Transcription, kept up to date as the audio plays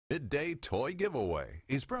Midday Toy Giveaway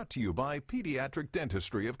is brought to you by Pediatric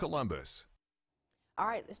Dentistry of Columbus. All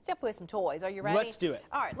right, let's step with some toys. Are you ready? Let's do it.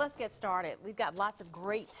 All right, let's get started. We've got lots of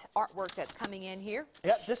great artwork that's coming in here.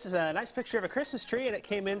 Yep, this is a nice picture of a Christmas tree, and it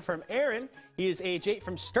came in from Aaron. He is age 8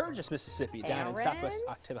 from Sturgis, Mississippi, down in southwest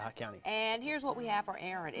Oktibbeha County. And here's what we have for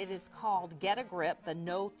Aaron. It is called Get a Grip, the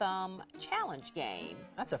No Thumb Challenge game.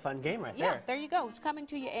 That's a fun game right there. there. Yeah, there you go. It's coming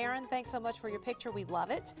to you, Aaron. Thanks so much for your picture. We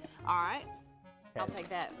love it. All right. Okay. I'll take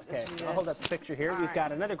that. Okay, I'll hold up the picture here. We've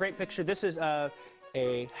got another great picture. This is a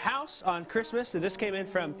house on Christmas, and this came in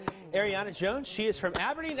from Ariana Jones. She is from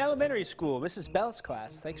Aberdeen Elementary School, Mrs. Bell's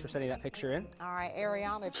class. Thanks for sending that picture in. All right,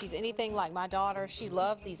 Ariana, if she's anything like my daughter, she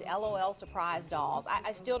loves these LOL surprise dolls.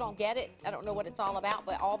 I still don't get it. I don't know what it's all about,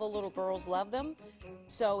 but all the little girls love them.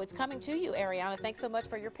 So it's coming to you, Ariana. Thanks so much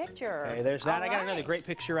for your picture. Okay, there's that. I got another great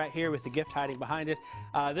picture right here with the gift hiding behind it.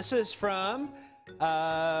 This is from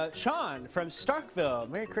Sean from Starkville.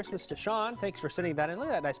 Merry Christmas to Sean. Thanks for sending that in. Look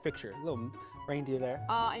at that nice picture. A little reindeer there.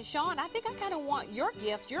 And Sean, I think I kind of want your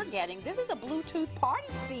gift you're getting. This is a Bluetooth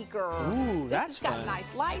party speaker. Ooh, this has got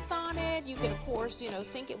nice lights on it. You can, of course,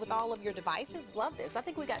 sync it with all of your devices. Love this. I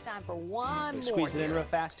think we got time for one more. Squeeze it in real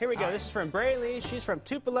fast. Here we go. This is from Braylee. She's from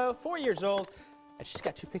Tupelo, 4 years old. And she's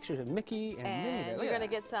got two pictures of Mickey and Minnie there. You're going to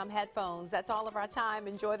get some headphones. That's all of our time.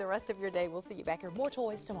 Enjoy the rest of your day. We'll see you back here. More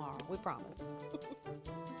toys tomorrow. We promise.